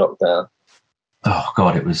hit into lockdown? Oh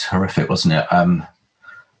God, it was horrific, wasn't it?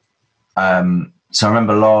 So I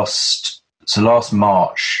remember last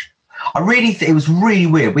March, I really it was really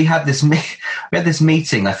weird. We had this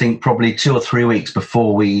meeting, I think probably 2 or 3 weeks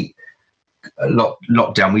before we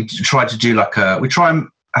locked down. We tried to do we try and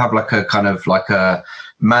have like a kind of like a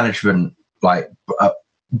management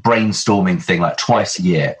brainstorming thing like twice a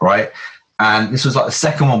year, right? And this was like the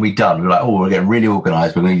second one we'd done. We were like, we're getting really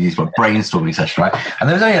organized. We're going to use a brainstorming session, right? And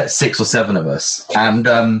there was only like 6 or 7 of us. And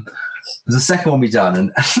it was the second one we'd done.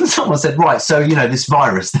 And someone said, right, so, this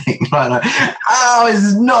virus thing, like,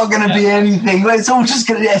 it's not going to be anything. It's all just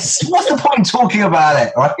going to, what's the point in talking about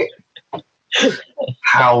it, right?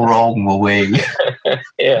 How wrong were we?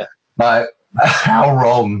 Yeah. Like, how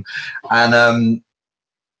wrong. And,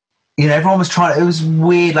 everyone was trying. It was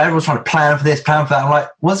weird. Like everyone was trying to plan for this, plan for that. I'm like,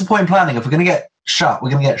 what's the point in planning? If we're going to get shut, we're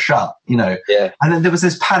going to get shut. Yeah. And then there was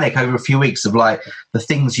this panic over a few weeks of like the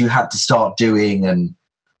things you had to start doing, and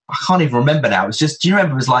I can't even remember now. It was just, do you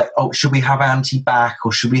remember? It was like, should we have Auntie back,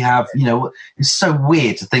 or should we have? It's so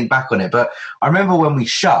weird to think back on it. But I remember when we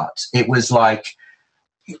shut, it was like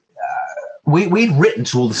we'd written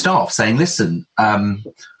to all the staff saying, listen,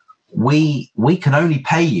 we can only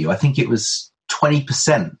pay you. I think it was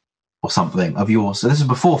 20%. Or something of yours. So this is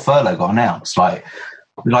before furlough got announced. Like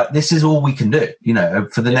this is all we can do,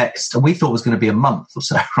 for the next. And we thought it was going to be a month or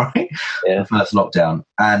so, right? Yeah. The first lockdown,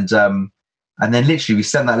 and then literally we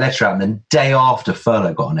sent that letter out, and then day after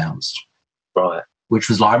furlough got announced, right? Which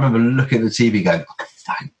was like I remember looking at the TV going, oh,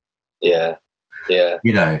 thank. Yeah.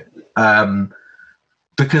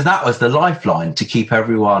 Because that was the lifeline to keep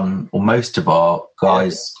everyone or most of our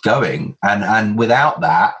guys going, and without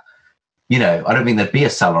that. I don't think there'd be a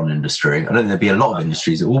salon industry. I don't think there'd be a lot of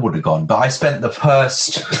industries that all would have gone. But I spent the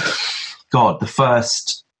first,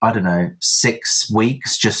 I don't know, 6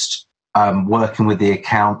 weeks just working with the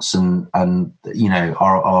accounts and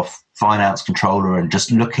our finance controller, and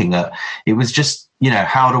just looking at, it was just,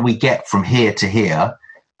 how do we get from here to here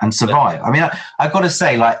and survive? I mean, I've got to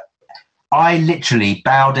say, like, I literally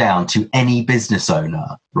bow down to any business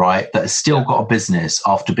owner, right, that has still got a business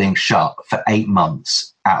after being shut for 8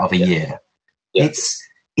 months out of a year. Yeah.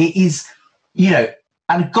 It is,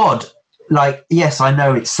 and God, like, yes, I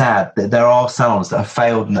know it's sad that there are salons that have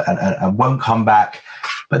failed and won't come back,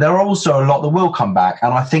 but there are also a lot that will come back.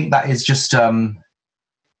 And I think that is just,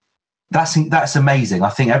 that's amazing. I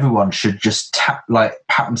think everyone should just pat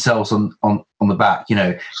themselves on the back.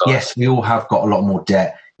 Yes, we all have got a lot more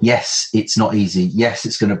debt. Yes, it's not easy. Yes,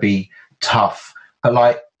 it's going to be tough, but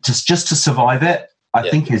like just to survive it, I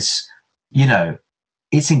think is,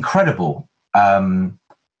 it's incredible.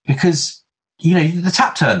 Because, the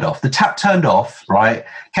tap turned off, right?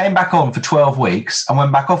 Came back on for 12 weeks and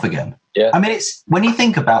went back off again. Yeah. I mean, it's when you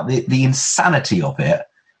think about the insanity of it,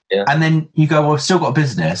 and then you go, well, I've still got a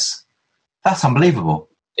business. That's unbelievable.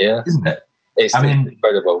 Yeah. Isn't it? It's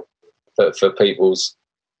incredible for people's,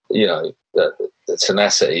 the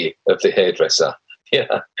tenacity of the hairdresser.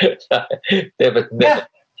 Never.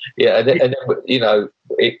 Yeah, and then,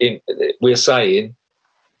 we're saying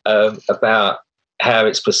about how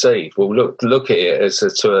it's perceived. Well, look at it as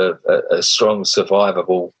a strong,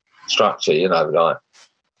 survivable structure.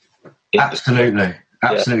 Absolutely.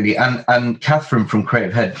 Yeah. And Catherine from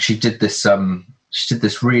Creative Head, she did this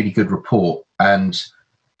really good report, and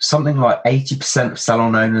something like 80% of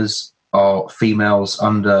salon owners are females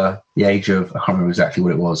under the age of, I can't remember exactly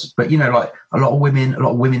what it was, but like a lot of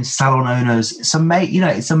women salon owners. It's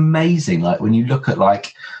amazing. Like when you look at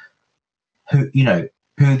like who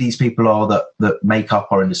these people are that make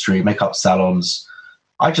up our industry, make up salons.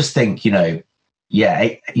 I just think, April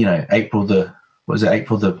the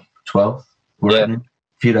 12th? We're in a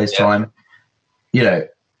few days time.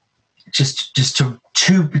 Just to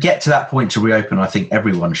get to that point to reopen, I think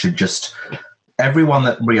everyone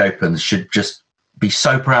that reopens should just be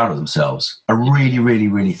so proud of themselves. I really, really,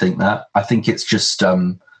 really think that. I think it's just,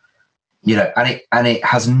 and it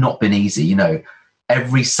has not been easy.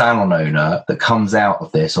 Every salon owner that comes out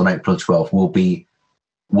of this on April 12th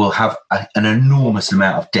will have an enormous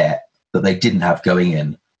amount of debt that they didn't have going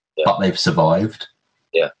in, but they've survived.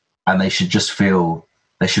 Yeah. And they should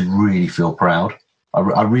really feel proud.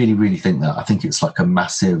 I really, really think that. I think it's like a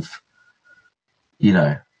massive,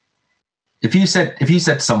 if you said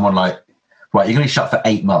to someone like, right, you're going to be shut for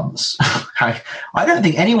 8 months, I don't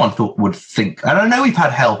think anyone would think, and I know we've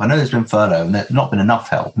had help, I know there's been furlough and there's not been enough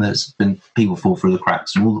help, and there's been people fall through the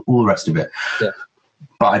cracks and all the rest of it. Yeah.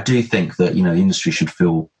 But I do think that, the industry should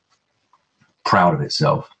feel proud of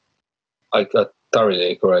itself. I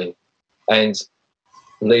thoroughly agree. And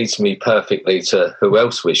leads me perfectly to who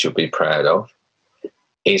else we should be proud of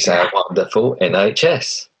is our wonderful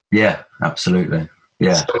NHS. Yeah, absolutely.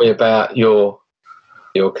 Yeah. Tell me about your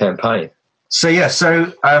campaign. So it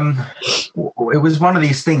was one of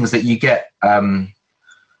these things that you get, when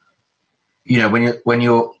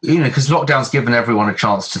you're, because lockdown's given everyone a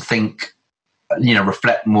chance to think,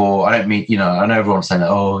 reflect more. I don't mean, I know everyone's saying,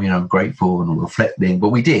 I'm grateful and reflecting, but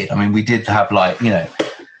we did. I mean, we did have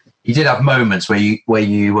you did have moments where you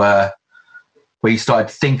started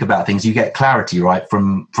to think about things. You get clarity, right,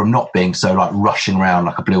 from not being so like rushing around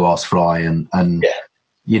like a blue ass fly and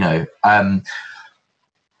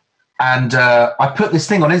I put this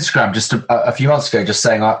thing on Instagram just a few months ago, just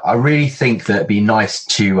saying I really think that it'd be nice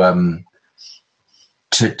to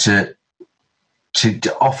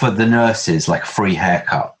offer the nurses like a free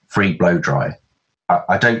haircut, free blow dry.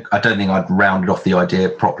 I don't think I'd rounded off the idea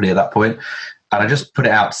properly at that point, and I just put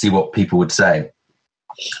it out to see what people would say,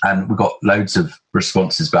 and we got loads of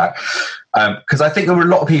responses back because I think there were a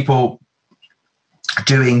lot of people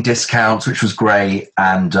doing discounts, which was great,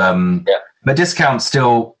 and but discounts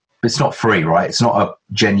still. It's not free, right? It's not a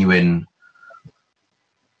genuine,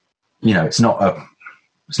 it's not a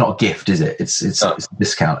gift, is it? It's a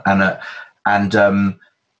discount. And I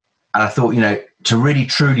thought, to really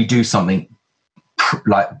truly do something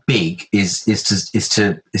like big is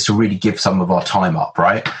to really give some of our time up,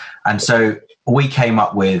 right? And so we came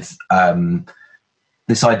up with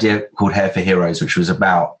this idea called Hair for Heroes, which was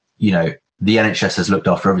about, the NHS has looked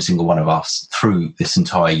after every single one of us through this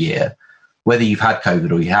entire year. Whether you've had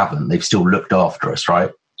COVID or you haven't, they've still looked after us, right?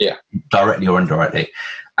 Yeah. Directly or indirectly.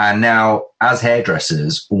 And now, as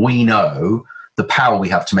hairdressers, we know the power we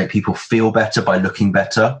have to make people feel better by looking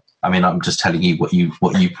better. I mean, I'm just telling you what you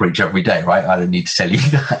preach every day, right? I don't need to tell you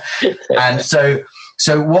that. And so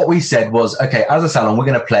what we said was, okay, as a salon, we're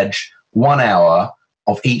going to pledge 1 hour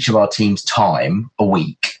of each of our team's time a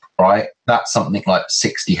week, right? That's something like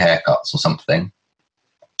 60 haircuts or something.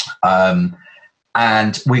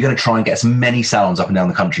 And we're going to try and get as many salons up and down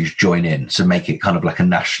the country to join in to make it kind of like a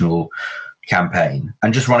national campaign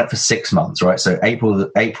and just run it for 6 months, right? So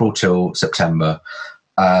April till September.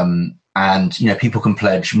 And, people can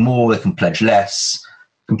pledge more, they can pledge less,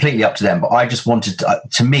 completely up to them. But I just wanted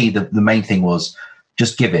to me, the main thing was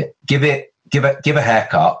just give a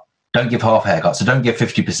haircut. Don't give half a haircut. So don't give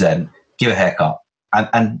 50%, give a haircut.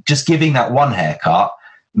 And just giving that one haircut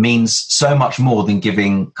means so much more than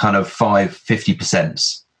giving kind of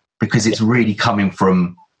 50%, because it's really coming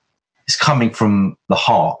from the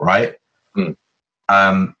heart, right? Mm.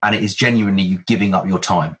 And it is genuinely you giving up your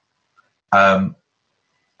time. And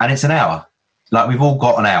it's an hour. Like, we've all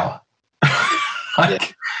got an hour. Do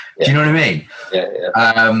you know what I mean?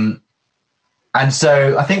 Yeah. And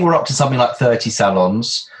so I think we're up to something like 30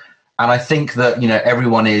 salons. And I think that,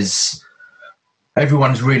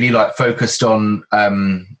 everyone's really like focused on,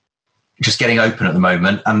 just getting open at the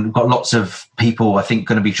moment, and we've got lots of people I think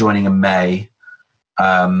going to be joining in May.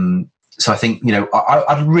 So I think,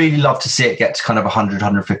 I'd really love to see it get to kind of 100,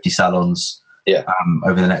 150 salons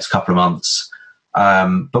over the next couple of months.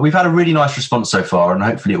 But we've had a really nice response so far, and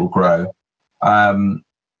hopefully it will grow.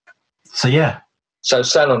 So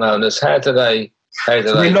salon owners, how do they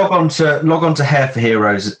log on to Hair for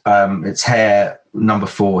Heroes? It's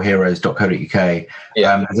hair4heroes.co.uk.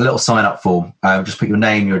 There's a little sign up form. Just put your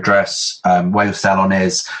name, your address, where your salon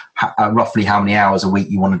is, roughly how many hours a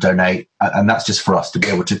week you want to donate, and that's just for us to be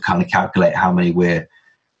able to kind of calculate how many we're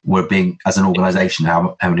being as an organisation,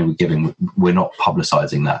 how many we're giving. We're not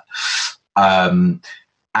publicising that.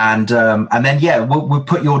 And then we'll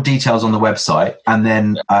put your details on the website, and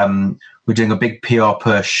then we're doing a big PR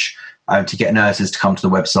push to get nurses to come to the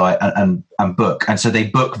website and book. And so they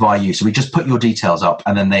book via you. So we just put your details up,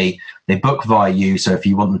 and then they book via you. So if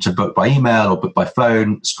you want them to book by email or book by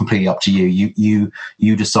phone, it's completely up to you.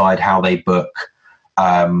 You decide how they book.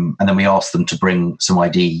 And then we ask them to bring some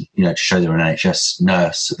ID, to show they're an NHS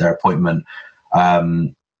nurse at their appointment.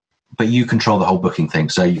 But you control the whole booking thing.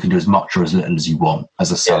 So you can do as much or as little as you want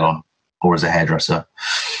as a salon or as a hairdresser.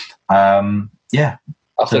 I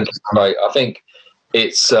think it's great. I think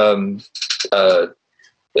it's the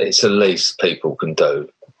least people can do,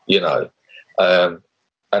 and I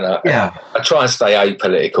try and stay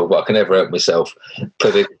apolitical, but I can never help myself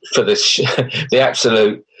for the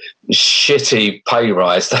absolute shitty pay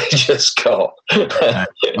rise they just got. I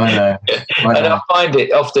know. And I find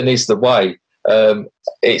it often is the way.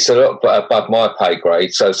 It's a lot above my pay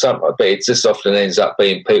grade, but it just often ends up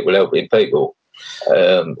being people helping people.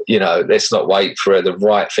 Let's not wait for the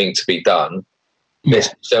right thing to be done.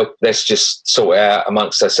 Let's just sort it out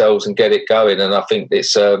amongst ourselves and get it going. And I think it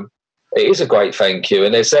is a great thank you.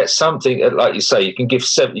 And there's that something, like you say, you can give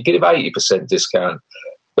 80% discount,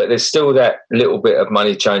 but there's still that little bit of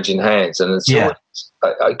money changing hands. And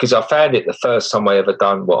because I found it the first time I ever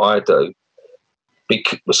done what I do.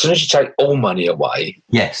 Because as soon as you take all money away,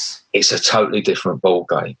 it's a totally different ball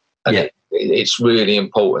game. And it's really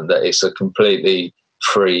important that it's a completely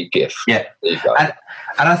free gift. Yeah, and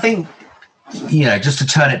I think just to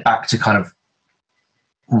turn it back to kind of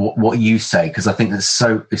what you say, because I think it's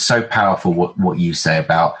so powerful what you say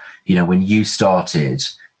about when you started,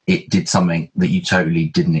 it did something that you totally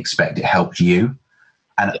didn't expect. It helped you,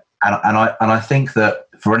 and I think that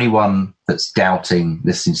for anyone that's doubting,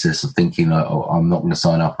 listening to this, or thinking, "Oh, I'm not going to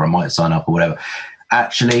sign up, or I might sign up, or whatever."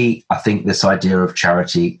 Actually, I think this idea of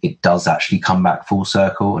charity, it does actually come back full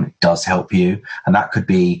circle, and it does help you. And that could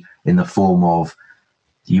be in the form of,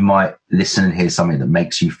 you might listen and hear something that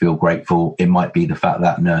makes you feel grateful. It might be the fact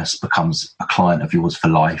that nurse becomes a client of yours for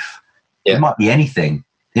life. It might be anything.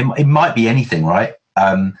 It might be anything, right?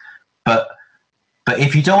 But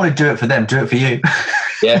if you don't want to do it for them, do it for you.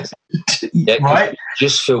 Yes. Right?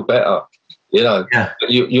 Just feel better.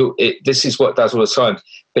 This is what it does all the time.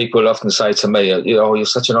 People often say to me, "Oh, you're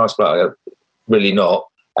such a nice bloke." I go, really not.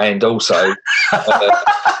 And also,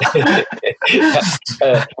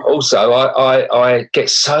 I get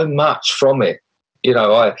so much from it.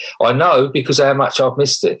 I know because of how much I've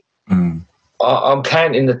missed it. I'm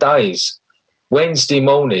counting the days. Wednesday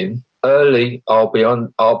morning, early, I'll be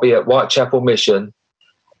at Whitechapel Mission,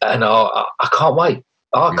 and I can't wait.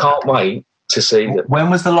 I can't wait to see them. When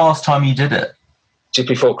was the last time you did it? Just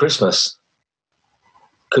before Christmas,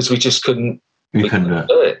 because we just couldn't. We couldn't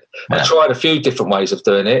do it. Yeah. I tried a few different ways of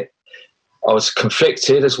doing it. I was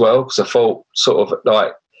conflicted as well, because I thought sort of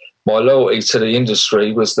like my loyalty to the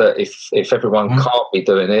industry was that if everyone can't be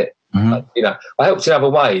doing it, I helped in other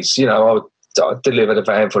ways. I delivered a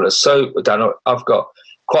van full of soap. I've got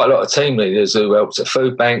quite a lot of team leaders who helped at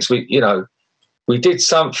food banks. We did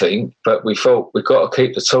something, but we thought we've got to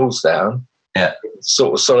keep the tools down. Yeah.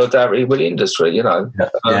 Sort of solidarity with the industry, But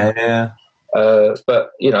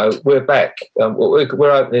we're back.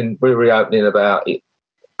 We're reopening about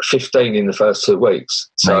 15 in the first 2 weeks.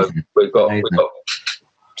 So we've got a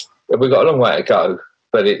long way to go.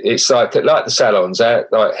 But it's like the salons, like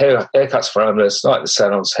haircuts for homeless, like the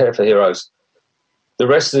salons, Hair for Heroes. The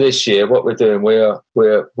rest of this year, what we're doing, we're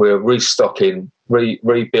restocking,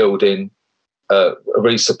 rebuilding,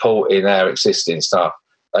 re-supporting our existing stuff,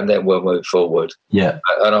 and then we'll move forward. Yeah.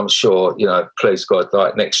 And I'm sure, please God,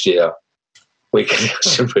 like next year, we can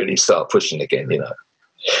really start pushing again,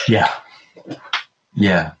 Yeah.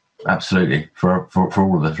 Yeah, absolutely. For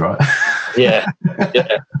all of us, right? Yeah.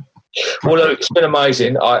 Well, look, it's been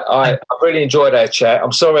amazing. I really enjoyed our chat.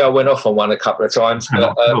 I'm sorry I went off on one a couple of times,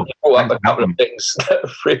 but you brought up a couple of things that are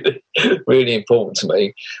really, really important to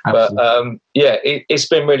me. Absolutely. But it's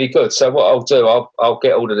been really good. So what I'll do, I'll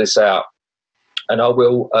get all of this out, and I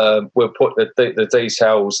will we'll put the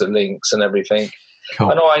details, the links, and everything.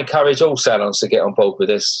 Cool. And I encourage all salons to get on board with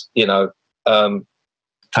this.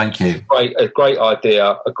 Thank you. A great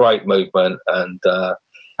idea, a great movement, and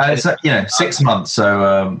it's 6 months,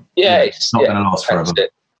 so it's not going to last forever.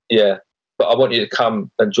 Yeah, but I want you to come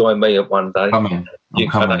and join me at one day. Come in. You're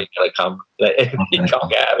going to come. You can't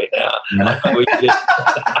get out of it now.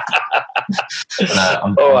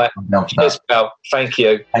 All right. Cheers, pal. Thank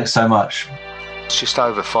you. Thanks so much. Just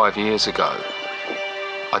over 5 years ago,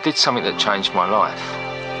 I did something that changed my life.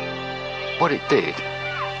 What it did,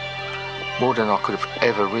 more than I could have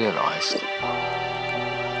ever realised,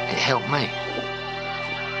 it helped me.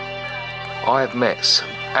 I have met some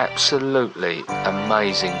absolutely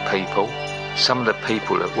amazing people, some of the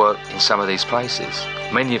people that work in some of these places.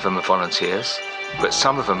 Many of them are volunteers, but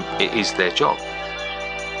some of them, it is their job.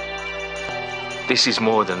 This is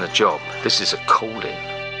more than a job, this is a calling.